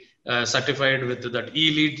be certified with that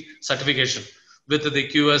E-Lead certification, with the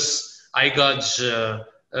QS IGAJ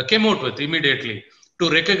came out with immediately to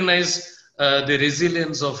recognize the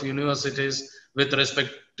resilience of universities with respect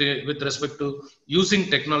to using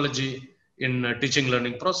technology in teaching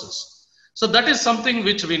learning process. So that is something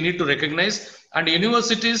which we need to recognize, and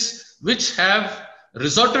universities which have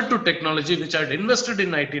resorted to technology, which had invested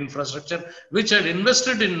in IT infrastructure, which had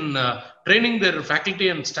invested in training their faculty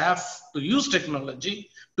and staff to use technology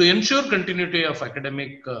to ensure continuity of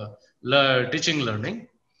academic teaching learning.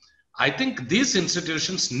 I think these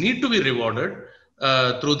institutions need to be rewarded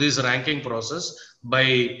through this ranking process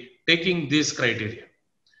by taking these criteria.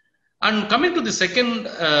 And coming to the second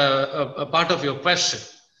part of your question,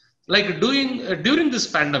 like during this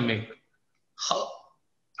pandemic,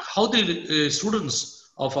 how the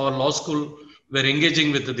students of our law school were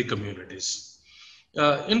engaging with the communities.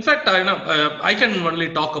 In fact, I can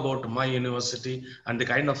only talk about my university and the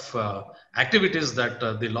kind of activities that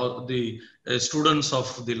the students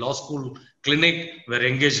of the law school clinic were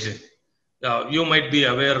engaged in. You might be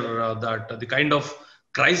aware that the kind of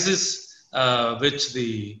crisis which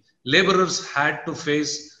the laborers had to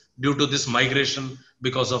face due to this migration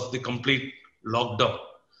because of the complete lockdown.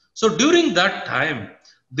 So during that time,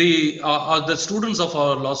 the students of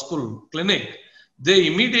our law school clinic, they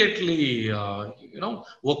immediately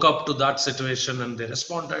woke up to that situation and they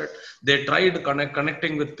responded. They tried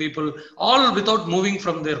connecting with people, all without moving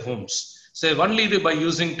from their homes. So only by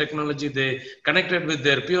using technology, they connected with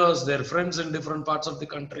their peers, their friends in different parts of the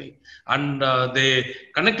country, and they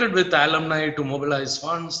connected with the alumni to mobilize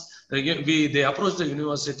funds. They approached the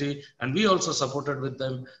university, and we also supported with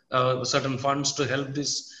them certain funds to help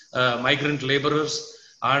these migrant laborers.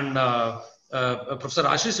 And Professor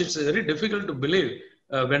Ashish, it's very difficult to believe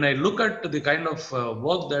when I look at the kind of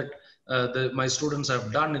work that my students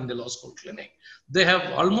have done in the law school clinic. They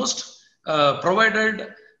have almost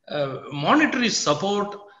provided monetary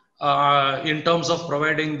support in terms of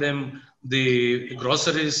providing them the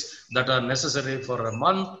groceries that are necessary for a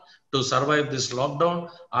month to survive this lockdown,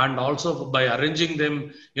 and also by arranging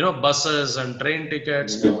them, buses and train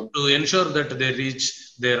tickets to ensure that they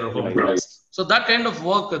reach their home. Right. So that kind of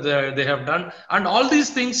work they have done, and all these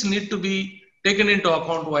things need to be taken into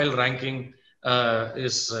account while ranking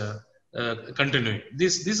is continuing.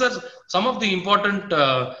 These are some of the important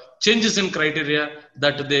changes in criteria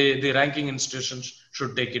that the ranking institutions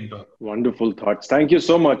should take into account. Wonderful thoughts. Thank you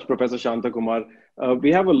so much, Professor Shanthakumar.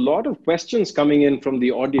 We have a lot of questions coming in from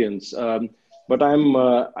the audience, but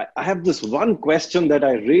I have this one question that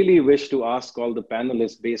I really wish to ask all the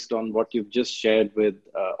panelists based on what you've just shared with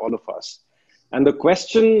all of us. And the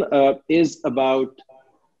question is about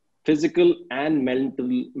physical and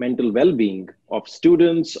mental well-being of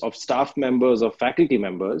students, of staff members, of faculty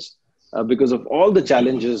members, because of all the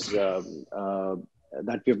challenges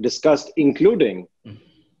that we've discussed, including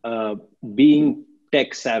being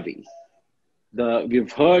tech savvy.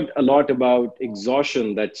 We've heard a lot about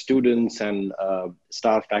exhaustion that students and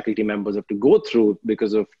staff faculty members have to go through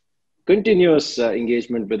because of continuous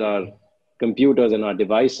engagement with our computers and our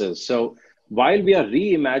devices. So while we are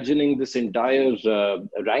reimagining this entire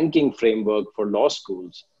ranking framework for law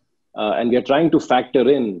schools, and we are trying to factor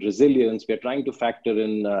in resilience, we are trying to factor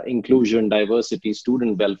in inclusion, diversity,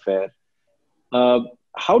 student welfare,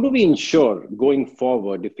 how do we ensure going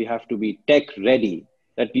forward, if we have to be tech ready,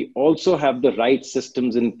 that we also have the right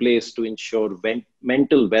systems in place to ensure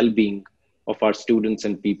mental well-being of our students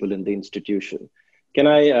and people in the institution? Can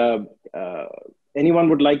anyone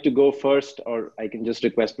would like to go first, or I can just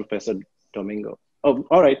request Professor Domingo? Oh,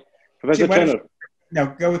 all right. Professor Treanor. No,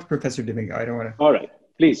 go with Professor Domingo. I don't want to. All right,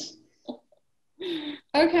 please.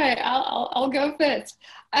 Okay, I'll go first.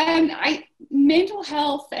 Mental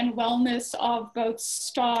health and wellness of both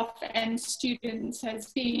staff and students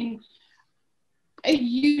has been a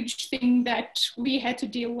huge thing that we had to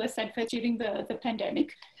deal with at first during the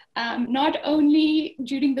pandemic. Not only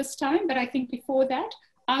during this time, but I think before that.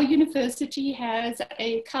 Our university has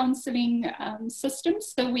a counseling system.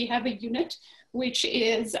 So we have a unit which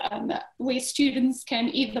is where students can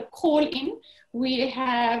either call in. We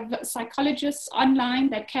have psychologists online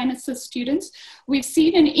that can assist students. We've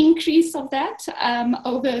seen an increase of that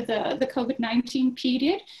over the COVID-19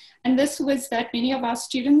 period. And this was that many of our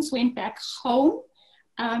students went back home.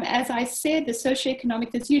 As I said, there's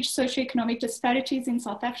huge socioeconomic disparities in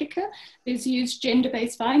South Africa. There's huge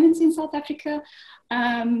gender-based violence in South Africa.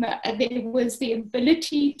 There was the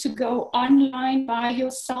ability to go online by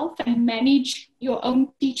yourself and manage your own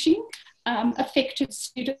teaching, affected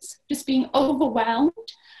students, just being overwhelmed,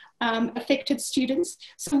 affected students.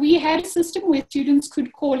 So we had a system where students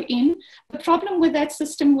could call in. The problem with that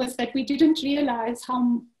system was that we didn't realize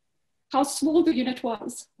how small the unit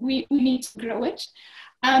was. We need to grow it.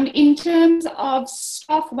 In terms of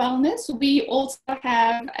staff wellness, we also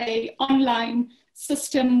have an online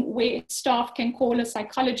system where staff can call a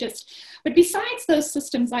psychologist. But besides those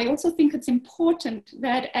systems, I also think it's important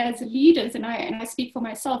that as leaders, and I speak for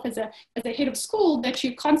myself as a head of school, that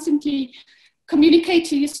you constantly communicate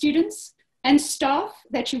to your students and staff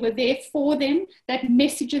that you were there for them, that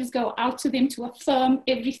messages go out to them to affirm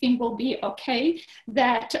everything will be okay,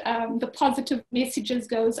 that the positive messages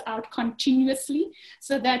goes out continuously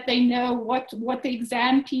so that they know what the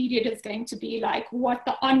exam period is going to be like, what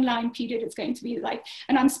the online period is going to be like.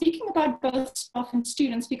 And I'm speaking about both staff and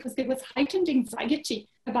students because there was heightened anxiety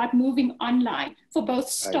about moving online for both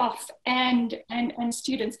staff and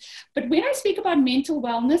students. But when I speak about mental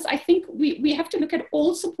wellness, I think we have to look at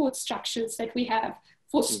all support structures that we have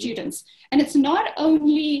for students. And it's not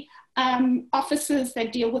only officers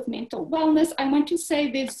that deal with mental wellness. I want to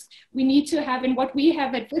say we need to have, and what we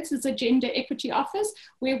have at WITS is a gender equity office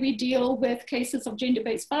where we deal with cases of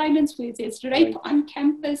gender-based violence, where there's rape on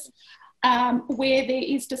campus, where there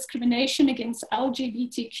is discrimination against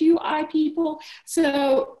LGBTQI people.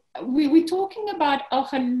 So we're talking about a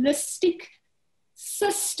holistic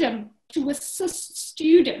system to assist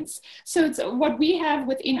students. So it's what we have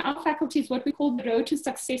within our faculty is what we call the Road to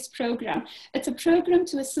Success program. It's a program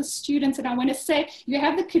to assist students. And I want to say you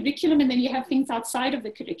have the curriculum and then you have things outside of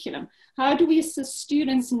the curriculum. How do we assist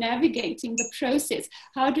students navigating the process?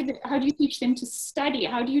 How do you teach them to study?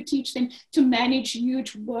 How do you teach them to manage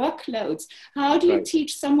huge workloads? How do you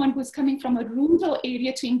teach someone who's coming from a rural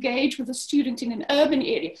area to engage with a student in an urban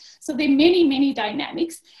area? So there are many, many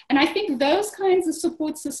dynamics. And I think those kinds of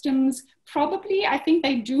support systems probably, I think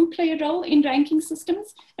they do play a role in ranking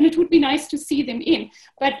systems, and it would be nice to see them in.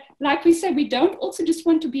 But like we said, we don't also just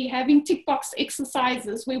want to be having tick box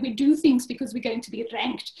exercises where we do things because we're going to be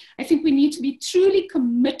ranked. I think we need to be truly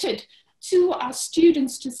committed to our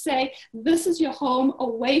students to say, this is your home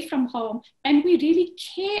away from home, and we really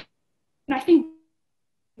care. And I think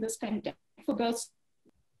this pandemic for both.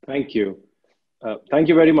 Thank you. Thank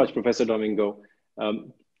you very much, Professor Domingo.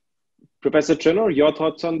 Professor Treanor, your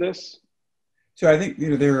thoughts on this? So I think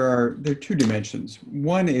there are two dimensions.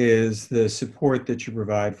 One is the support that you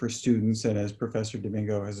provide for students, and as Professor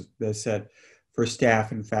Domingo has said, for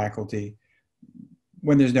staff and faculty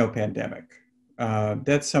when there's no pandemic.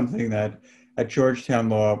 That's something that at Georgetown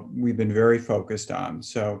Law we've been very focused on.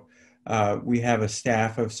 So we have a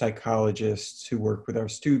staff of psychologists who work with our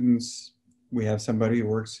students. We have somebody who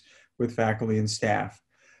works with faculty and staff.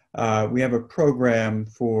 We have a program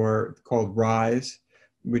called RISE,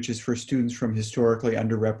 which is for students from historically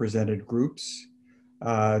underrepresented groups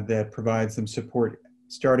that provides them support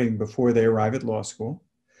starting before they arrive at law school.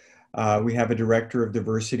 We have a director of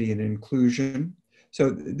diversity and inclusion.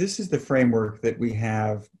 So this is the framework that we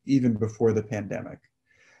have even before the pandemic.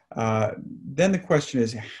 Then the question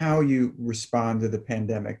is how you respond to the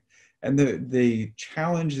pandemic and the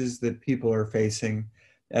challenges that people are facing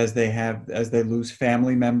as they lose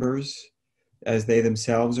family members, as they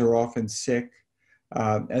themselves are often sick,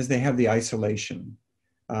 as they have the isolation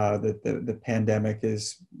that the pandemic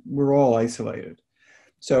is, we're all isolated.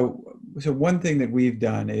 So one thing that we've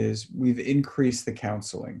done is we've increased the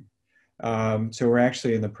counseling. So we're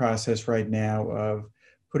actually in the process right now of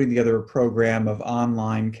putting together a program of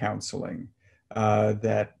online counseling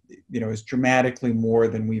that is dramatically more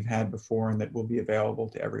than we've had before and that will be available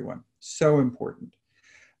to everyone. So important.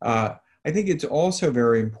 I think it's also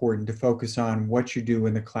very important to focus on what you do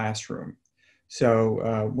in the classroom.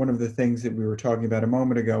 So one of the things that we were talking about a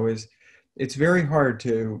moment ago is it's very hard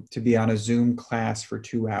to be on a Zoom class for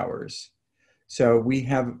 2 hours. So we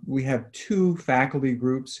have two faculty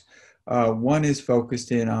groups. One is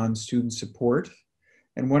focused in on student support,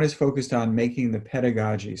 and one is focused on making the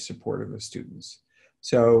pedagogy supportive of students.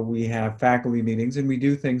 So we have faculty meetings, and we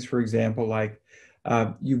do things, for example, like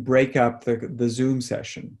you break up the Zoom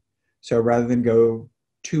session. So rather than go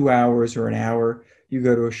 2 hours or an hour, you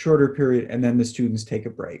go to a shorter period, and then the students take a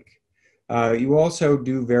break. You also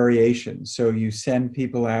do variations. So you send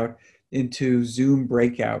people out into Zoom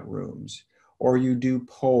breakout rooms, or you do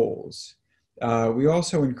polls. We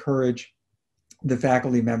also encourage the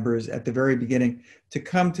faculty members at the very beginning to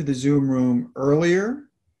come to the Zoom room earlier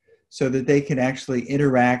so that they can actually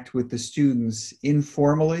interact with the students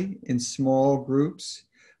informally in small groups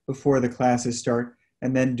before the classes start,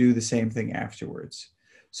 and then do the same thing afterwards.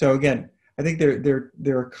 So again, I think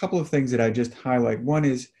there are a couple of things that I just highlight. One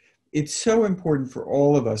is it's so important for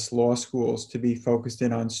all of us law schools to be focused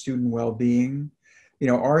in on student well-being.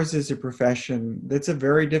 Ours is a profession that's a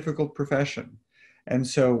very difficult profession. And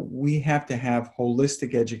so we have to have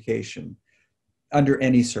holistic education under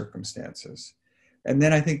any circumstances. And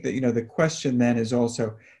then I think that, the question then is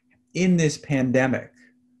also in this pandemic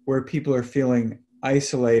where people are feeling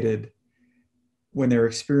isolated when they're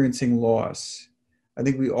experiencing loss, I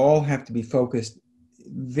think we all have to be focused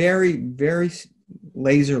very, very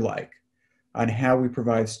laser-like on how we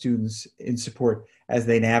provide students in support as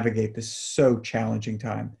they navigate this so challenging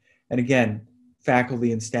time. And again,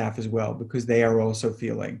 faculty and staff as well, because they are also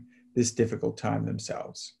feeling this difficult time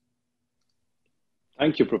themselves.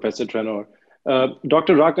 Thank you, Professor Treanor.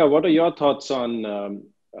 Dr. RACCAH, what are your thoughts on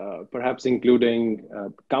perhaps including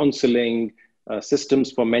counseling,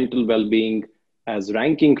 systems for mental well-being as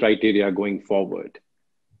ranking criteria going forward?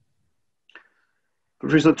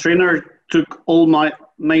 Professor Treanor took all my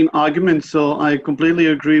main arguments, so I completely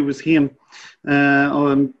agree with him.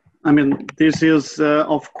 This is,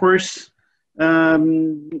 of course, there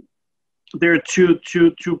are two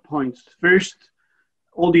points. First,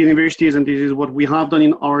 all the universities, and this is what we have done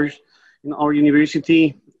in our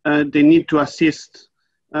university, they need to assist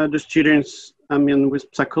the students, with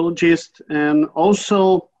psychologists, and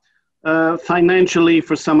also financially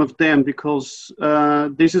for some of them, because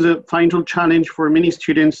this is a financial challenge for many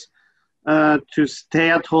students to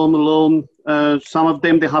stay at home alone. Some of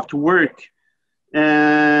them, they have to work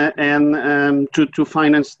and to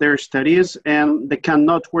finance their studies, and they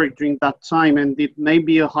cannot work during that time, and it may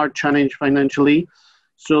be a hard challenge financially.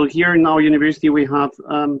 So here in our university, we have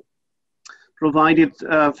provided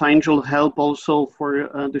financial help also for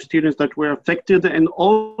the students that were affected, and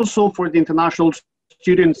also for the international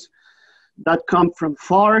students that come from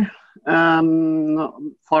far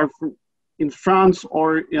from in France,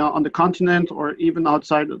 or on the continent, or even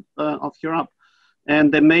outside of Europe.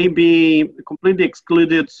 And they may be completely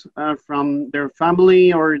excluded from their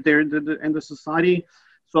family or and the society.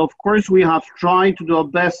 So of course we have tried to do our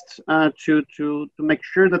best to make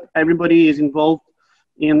sure that everybody is involved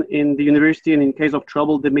in the university, and in case of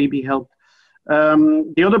trouble, they may be helped.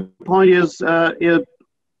 The other point is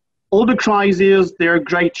all the crises, they're a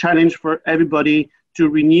great challenge for everybody to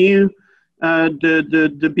renew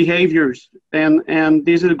the behaviors. And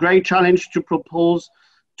this is a great challenge to propose,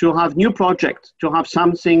 to have new projects, to have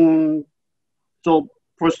something. So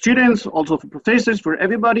for students, also for professors, for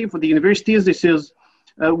everybody, for the universities, this is,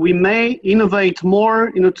 we may innovate more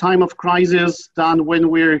in a time of crisis than when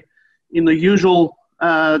we're in the usual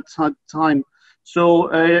time. So,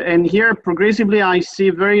 and here progressively, I see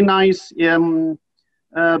very nice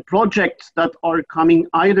projects that are coming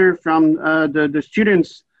either from the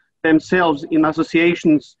students themselves in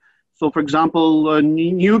associations. So for example, a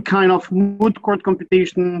new kind of moot court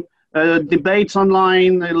competition, debates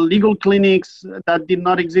online, legal clinics that did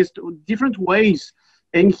not exist, different ways.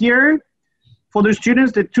 And here, for the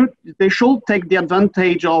students, they should take the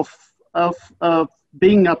advantage of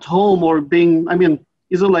being at home or being,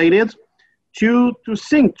 isolated, to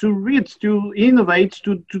think, to read, to innovate,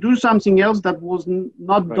 to do something else that was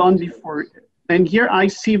not done before. And here I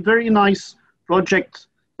see very nice projects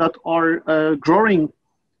that are growing,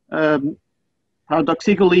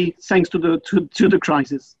 paradoxically, thanks to the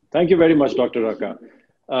crisis. Thank you very much, Dr. RACCAH.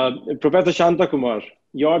 Professor Shanthakumar,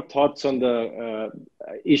 your thoughts on the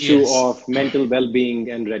issue of mental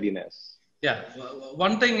well-being and readiness? Yeah,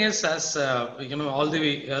 one thing is, as you know, all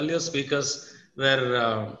the earlier speakers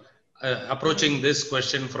were approaching this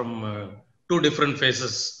question from two different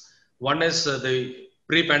phases. One is the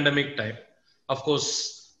pre-pandemic time. Of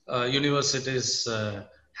course, universities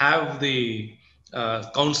have the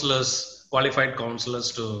counselors, qualified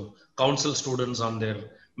counselors to counsel students on their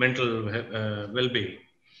mental well-being.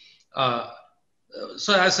 Uh,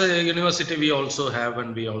 so as a university, we also have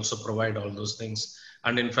and we also provide all those things.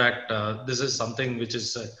 And in fact, this is something which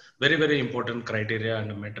is a very, very important criteria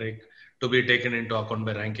and a metric to be taken into account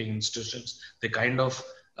by ranking institutions. The kind of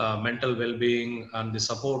mental well-being and the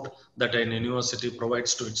support that an university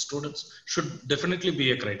provides to its students should definitely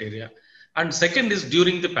be a criteria. And second is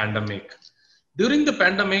during the pandemic. During the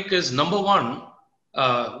pandemic is number one,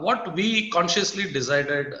 what we consciously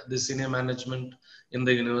decided, the senior management in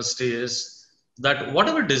the university, is that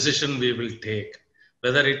whatever decision we will take,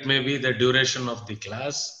 whether it may be the duration of the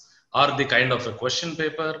class or the kind of a question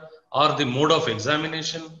paper or the mode of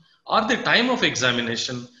examination or the time of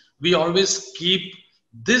examination, we always keep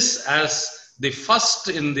this as the first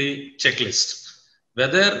in the checklist.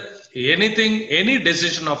 Whether anything, any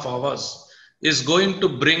decision of ours is going to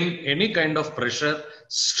bring any kind of pressure,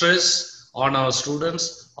 stress on our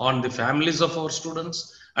students, on the families of our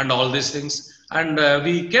students, and all these things. And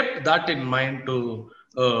we kept that in mind to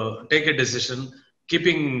take a decision,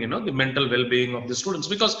 keeping the mental well-being of the students,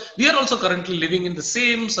 because we are also currently living in the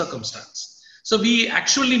same circumstance. So we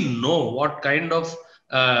actually know what kind of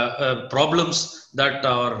problems that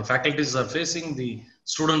our faculties are facing, the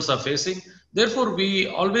students are facing. Therefore, we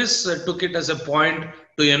always took it as a point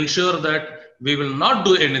to ensure that we will not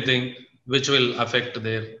do anything which will affect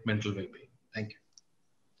their mental well-being. Thank you.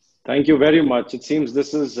 Thank you very much. It seems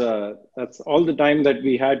this is that's all the time that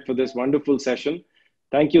we had for this wonderful session.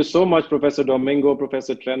 Thank you so much, Professor Domingo,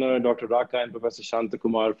 Professor Treanor, Dr. RACCAH, and Professor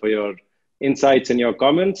Shanthakumar for your insights and your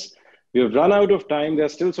comments. We have run out of time. There are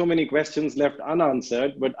still so many questions left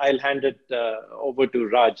unanswered, but I'll hand it over to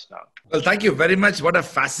Raj now. Well, thank you very much. What a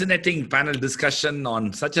fascinating panel discussion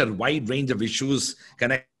on such a wide range of issues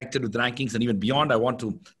connected with rankings and even beyond. I want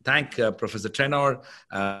to thank Professor Treanor,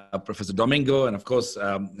 Professor Domingo, and of course,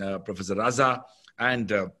 Professor Raza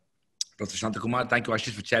and Professor Shanthakumar. Thank you,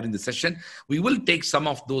 Ashish, for chairing the session. We will take some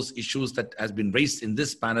of those issues that has been raised in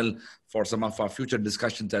this panel for some of our future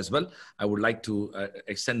discussions as well. I would like to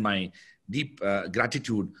extend my deep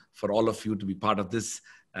gratitude for all of you to be part of this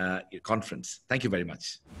conference. Thank you very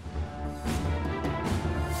much.